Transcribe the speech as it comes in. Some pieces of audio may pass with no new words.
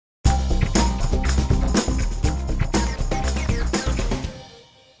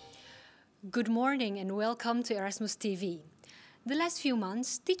Good morning and welcome to Erasmus TV. The last few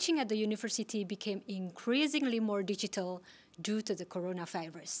months, teaching at the university became increasingly more digital due to the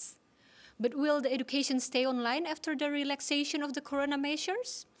coronavirus. But will the education stay online after the relaxation of the corona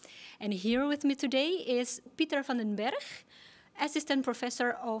measures? And here with me today is Pieter van den Berg, Assistant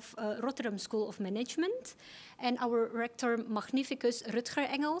Professor of Rotterdam School of Management, and our Rector Magnificus, Rutger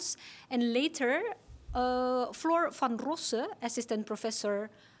Engels, and later Floor van Rosse, Assistant Professor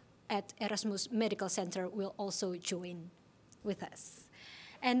at Erasmus Medical Center, will also join with us.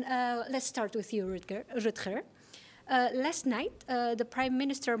 And let's start with you, Rutger. Last night, the Prime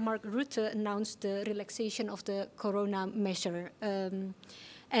Minister Mark Rutte announced the relaxation of the corona measure.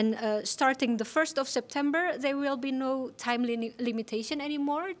 Starting the 1st of September, there will be no time limitation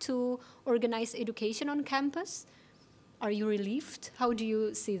anymore to organize education on campus. Are you relieved? How do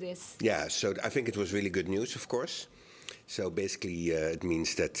you see this? Yeah, so I think it was really good news, of course. So basically, it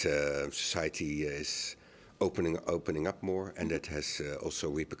means that society is opening up more, and that has also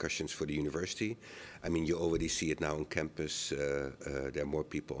repercussions for the university. I mean, you already see it now on campus. There are more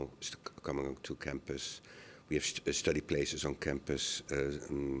people coming to campus. We have study places on campus.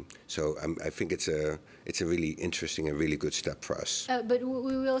 So I think it's a really interesting and really good step for us. But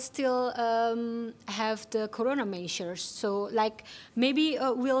we will still have the corona measures. So, like, maybe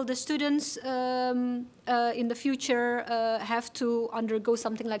will the students in the future have to undergo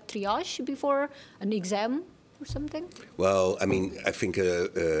something like triage before an exam or something? Well, I mean, I think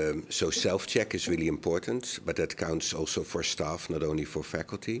so self-check is really important, but that counts also for staff, not only for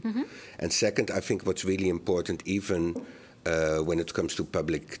faculty. Mm-hmm. And second, I think what's really important, even when it comes to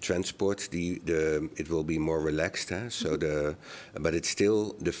public transport, it will be more relaxed. So but it's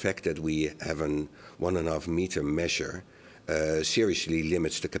still the fact that we have a 1.5 meter measure seriously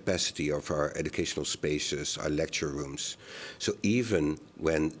limits the capacity of our educational spaces, our lecture rooms. So even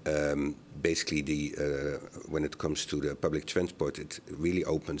when basically when it comes to the public transport, it really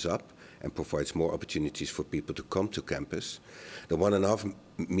opens up and provides more opportunities for people to come to campus. The 1.5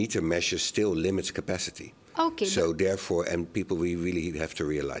 meter measure still limits capacity. Okay. So therefore, and people, we really have to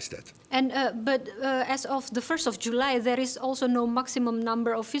realize that. And but as of the 1st of July, there is also no maximum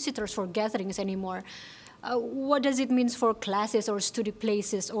number of visitors for gatherings anymore. What does it mean for classes or study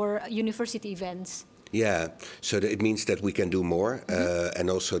places or university events? Yeah, so it means that we can do more, and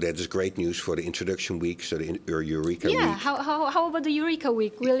also that is great news for the introduction week, so the Eureka week. Yeah, how about the Eureka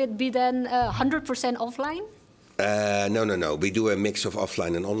week? Will it be then 100% offline? No. We do a mix of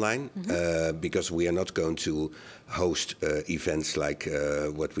offline and online because we are not going to host events like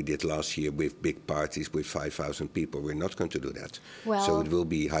what we did last year with big parties with 5,000 people. We're not going to do that. Well, so it will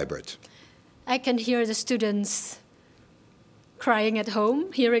be hybrid. I can hear the students crying at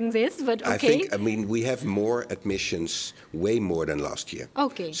home hearing this, but okay. I mean, we have more admissions, way more than last year.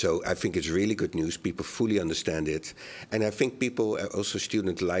 Okay. So I think it's really good news. People fully understand it. And I think people, also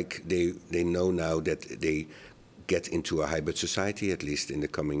students, they know now that they get into a hybrid society, at least in the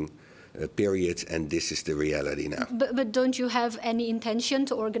coming period, and this is the reality now. But don't you have any intention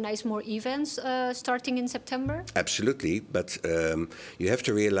to organize more events starting in September? Absolutely, but you have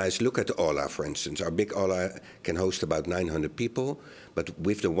to realize, look at Aula, for instance. Our big Aula can host about 900 people, but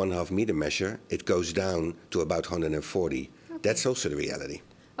with the 1.5 meter measure, it goes down to about 140. Okay. That's also the reality.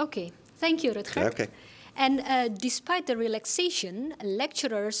 Okay, thank you, Rutger. Okay. And despite the relaxation,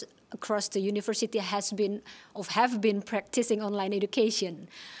 lecturers across the university have been practicing online education.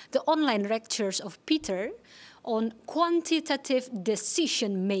 The online lectures of Pieter on quantitative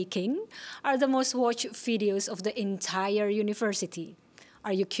decision making are the most watched videos of the entire university.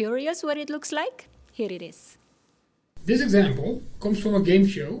 Are you curious what it looks like? Here it is. This example comes from a game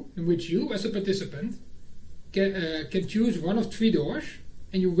show in which you, as a participant, can choose one of 3 doors,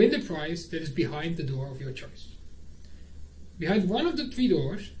 and you win the prize that is behind the door of your choice. Behind one of the 3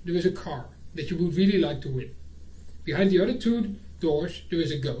 doors, there is a car that you would really like to win. Behind the other 2 doors, there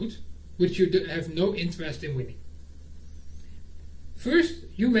is a goat, which you have no interest in winning. First,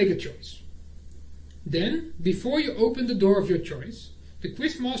 you make a choice. Then, before you open the door of your choice, the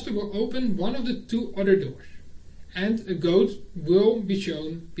quizmaster will open one of the 2 other doors, and a goat will be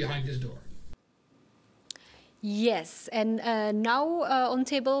shown behind this door. Yes, and now on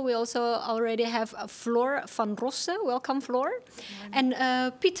table we also already have Floor van Rosse. Welcome, Floor. And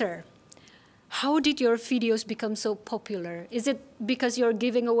Pieter, how did your videos become so popular? Is it because you're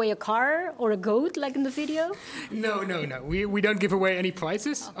giving away a car or a goat like in the video? No. We don't give away any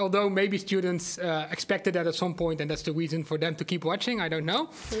prizes, although maybe students expected that at some point, and that's the reason for them to keep watching, I don't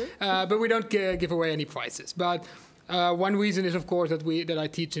know. But we don't give away any prizes. But One reason is, of course, that I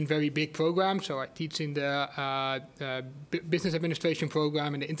teach in very big programs. So I teach in the Business Administration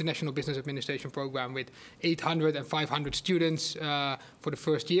program and the International Business Administration program with 800 and 500 students for the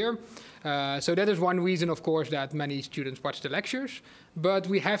first year. So that is one reason, of course, that many students watch the lectures. But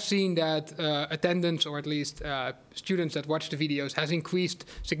we have seen that attendance, or at least students that watch the videos, has increased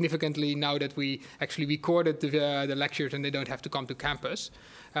significantly now that we actually recorded the lectures and they don't have to come to campus.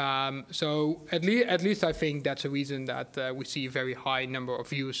 So at least I think that's a reason that we see a very high number of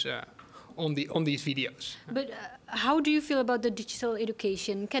views on these videos. But how do you feel about the digital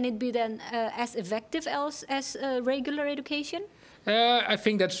education? Can it be then as effective as regular education? I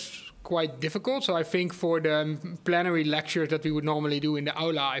think that's quite difficult. So I think for the plenary lectures that we would normally do in the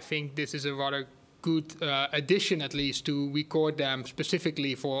aula, I think this is a rather good addition, at least, to record them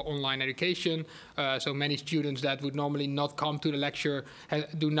specifically for online education. So many students that would normally not come to the lecture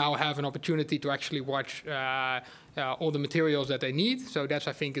do now have an opportunity to actually watch all the materials that they need. So that's,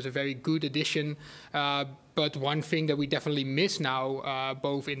 I think, is a very good addition. But one thing that we definitely miss now,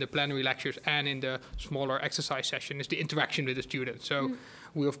 both in the plenary lectures and in the smaller exercise session, is the interaction with the students. So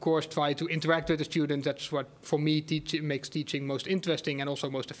we, of course, try to interact with the students. That's what, for me, makes teaching most interesting and also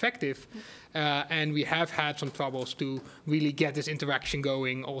most effective. And we have had some troubles to really get this interaction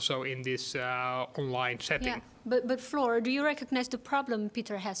going also in this online setting. Yeah. But Floor, do you recognize the problem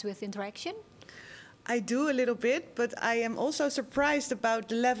Pieter has with interaction? I do a little bit, but I am also surprised about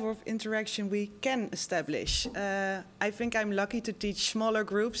the level of interaction we can establish. I think I'm lucky to teach smaller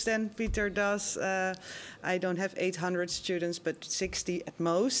groups than Pieter does. I don't have 800 students, but 60 at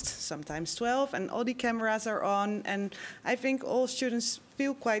most, sometimes 12, and all the cameras are on. And I think all students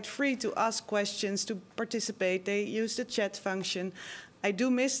feel quite free to ask questions, to participate. They use the chat function. I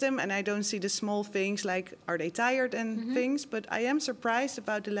do miss them, and I don't see the small things like, are they tired and things, but I am surprised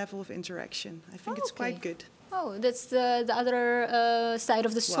about the level of interaction. I think it's quite good. Oh, that's the other side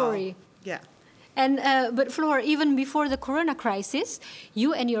of the story. Wow. Yeah. And but Floor, even before the Corona crisis,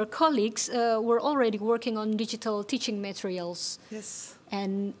 you and your colleagues were already working on digital teaching materials. Yes.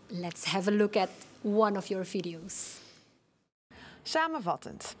 And let's have a look at one of your videos.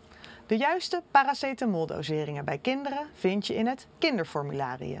 Samenvattend. De juiste paracetamoldoseringen bij kinderen vind je in het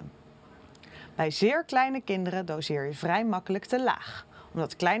kinderformularium. Bij zeer kleine kinderen doseer je vrij makkelijk te laag,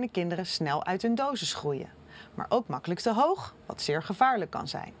 omdat kleine kinderen snel uit hun dosis groeien, maar ook makkelijk te hoog, wat zeer gevaarlijk kan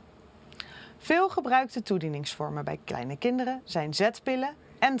zijn. Veel gebruikte toedieningsvormen bij kleine kinderen zijn zetpillen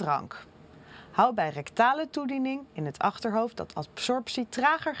en drank. Hou bij rectale toediening in het achterhoofd dat absorptie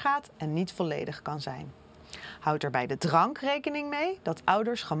trager gaat en niet volledig kan zijn. Houd er bij de drank rekening mee dat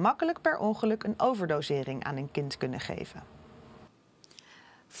ouders gemakkelijk per ongeluk een overdosering aan hun kind kunnen geven.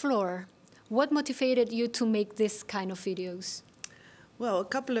 Floor, what motivated you to make this kind of videos? Well, a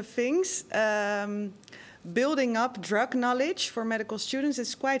couple of things. Building up drug knowledge for medical students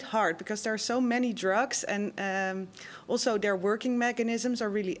is quite hard because there are so many drugs, and also their working mechanisms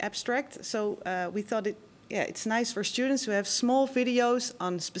are really abstract. So we thought it's nice for students to have small videos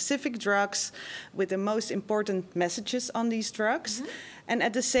on specific drugs with the most important messages on these drugs. And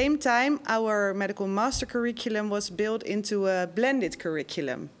at the same time, our medical master curriculum was built into a blended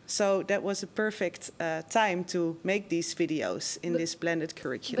curriculum. So that was a perfect time to make these videos in this blended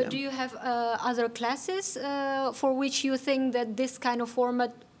curriculum. But do you have other classes for which you think that this kind of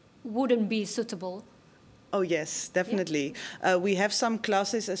format wouldn't be suitable? Oh yes, definitely. Yeah. We have some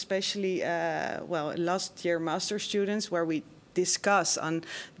classes, especially last year master students, where we discuss on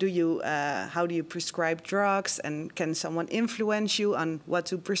how do you prescribe drugs, and can someone influence you on what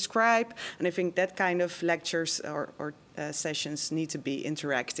to prescribe? And I think that kind of lectures or sessions need to be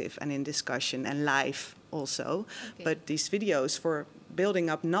interactive and in discussion and live also. Okay. But these videos for building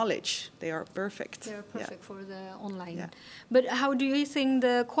up knowledge, they are perfect. They are perfect for the online. Yeah. But how do you think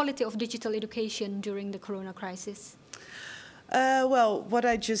the quality of digital education during the Corona crisis? Well, what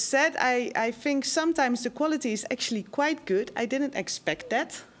I just said, I think sometimes the quality is actually quite good. I didn't expect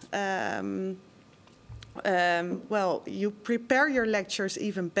that. Well, you prepare your lectures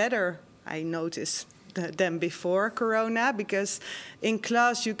even better, I notice, than before Corona, because in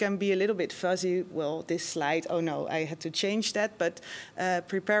class you can be a little bit fuzzy. Well, this slide, oh no, I had to change that. But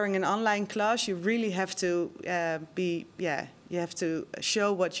preparing an online class, you really have to you have to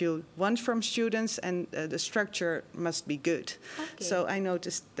show what you want from students, and the structure must be good. Okay. So I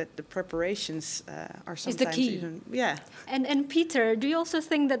noticed that the preparations are sometimes even, And Pieter, do you also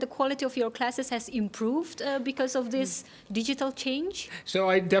think that the quality of your classes has improved because of this digital change? So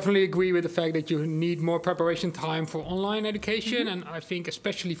I definitely agree with the fact that you need more preparation time for online education, and I think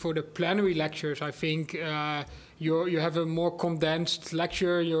especially for the plenary lectures, I think you have a more condensed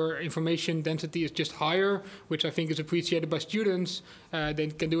lecture, your information density is just higher, which I think is appreciated by students. They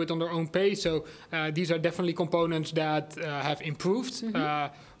can do it on their own pace. So these are definitely components that have improved.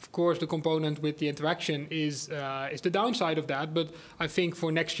 Of course, the component with the interaction is the downside of that. But I think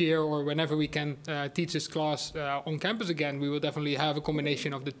for next year or whenever we can teach this class on campus again, we will definitely have a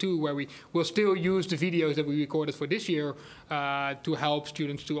combination of the two, where we will still use the videos that we recorded for this year to help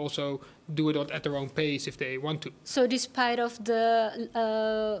students to also do it at their own pace if they want to. So despite of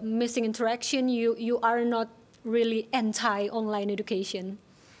the missing interaction, you are not really anti-online education?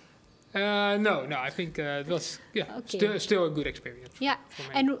 No, I think it was still a good experience. Yeah,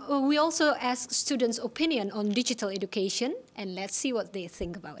 and we also asked students' opinion on digital education, and let's see what they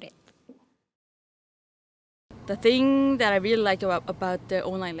think about it. The thing that I really like about the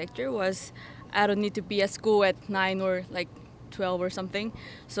online lecture was I don't need to be at school at 9 or like 12 or something,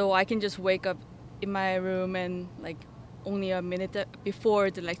 so I can just wake up in my room and like only a minute before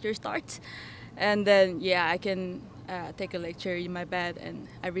the lecture starts, and then I can take a lecture in my bed, and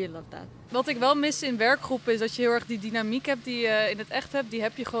I really love that. Wat ik wel mis in werkgroepen is dat je heel erg die dynamiek hebt die je in het echt hebt. Die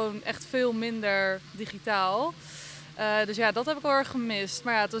heb je gewoon echt veel minder digitaal. Dus ja, dat heb ik wel erg gemist.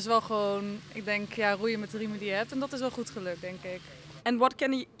 Maar ja, het was wel gewoon, ik denk, roeien met de riemen die je hebt. En dat is wel goed gelukt, denk ik. And what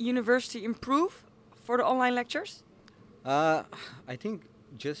can the university improve for the online lectures? I think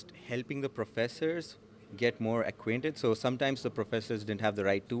just helping the professors get more acquainted. So sometimes the professors didn't have the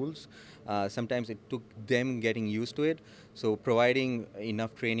right tools. Sometimes it took them getting used to it. So providing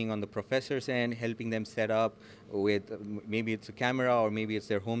enough training on the professors and helping them set up with, maybe it's a camera or maybe it's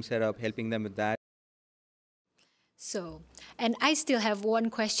their home setup, helping them with that. So, and I still have one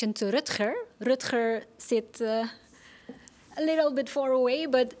question to Rutger. Rutger sits a little bit far away,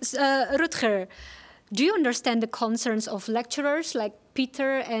 but Rutger, do you understand the concerns of lecturers like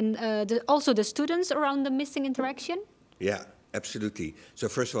Pieter and also the students around the missing interaction? Yeah, absolutely. So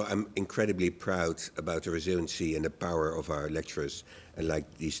first of all, I'm incredibly proud about the resiliency and the power of our lecturers, and like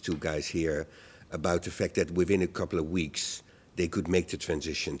these two guys here, about the fact that within a couple of weeks, they could make the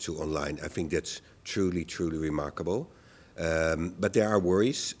transition to online. I think that's truly, truly remarkable. But there are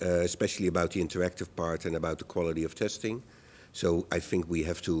worries, especially about the interactive part and about the quality of testing. So I think we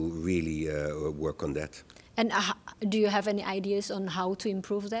have to really work on that. And do you have any ideas on how to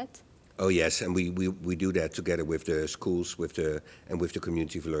improve that? Oh yes, and we do that together with the schools, and with the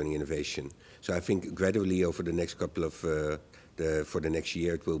Community for Learning Innovation. So I think gradually over the next couple of for the next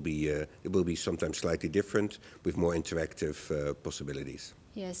year it will be sometimes slightly different with more interactive possibilities.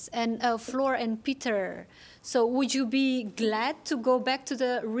 Yes, and Floor and Pieter, so would you be glad to go back to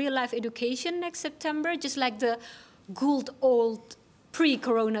the real-life education next September, just like the good old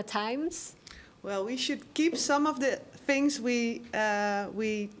pre-corona times? Well, we should keep some of the things we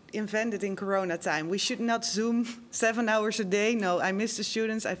invented in Corona time. We should not Zoom 7 hours a day. No, I miss the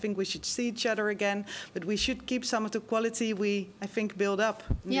students. I think we should see each other again. But we should keep some of the quality I think, build up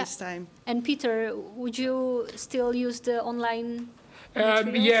in this time. And Pieter, would you still use the online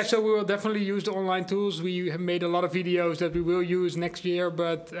yeah, so we will definitely use the online tools. We have made a lot of videos that we will use next year,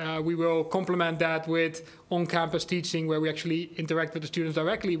 but we will complement that with on-campus teaching where we actually interact with the students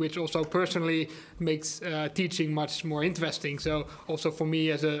directly, which also personally makes teaching much more interesting. So also for me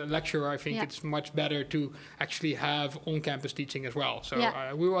as a lecturer, I think it's much better to actually have on-campus teaching as well. So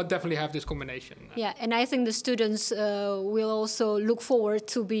we will definitely have this combination. Yeah, and I think the students will also look forward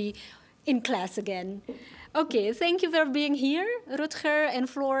to be in class again. Okay, thank you for being here, Rutger and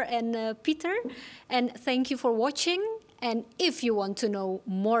Floor and Pieter. And thank you for watching. And if you want to know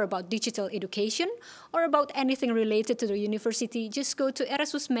more about digital education or about anything related to the university, just go to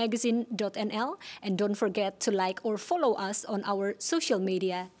erasmusmagazine.nl and don't forget to like or follow us on our social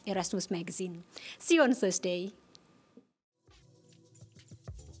media, Erasmus Magazine. See you on Thursday.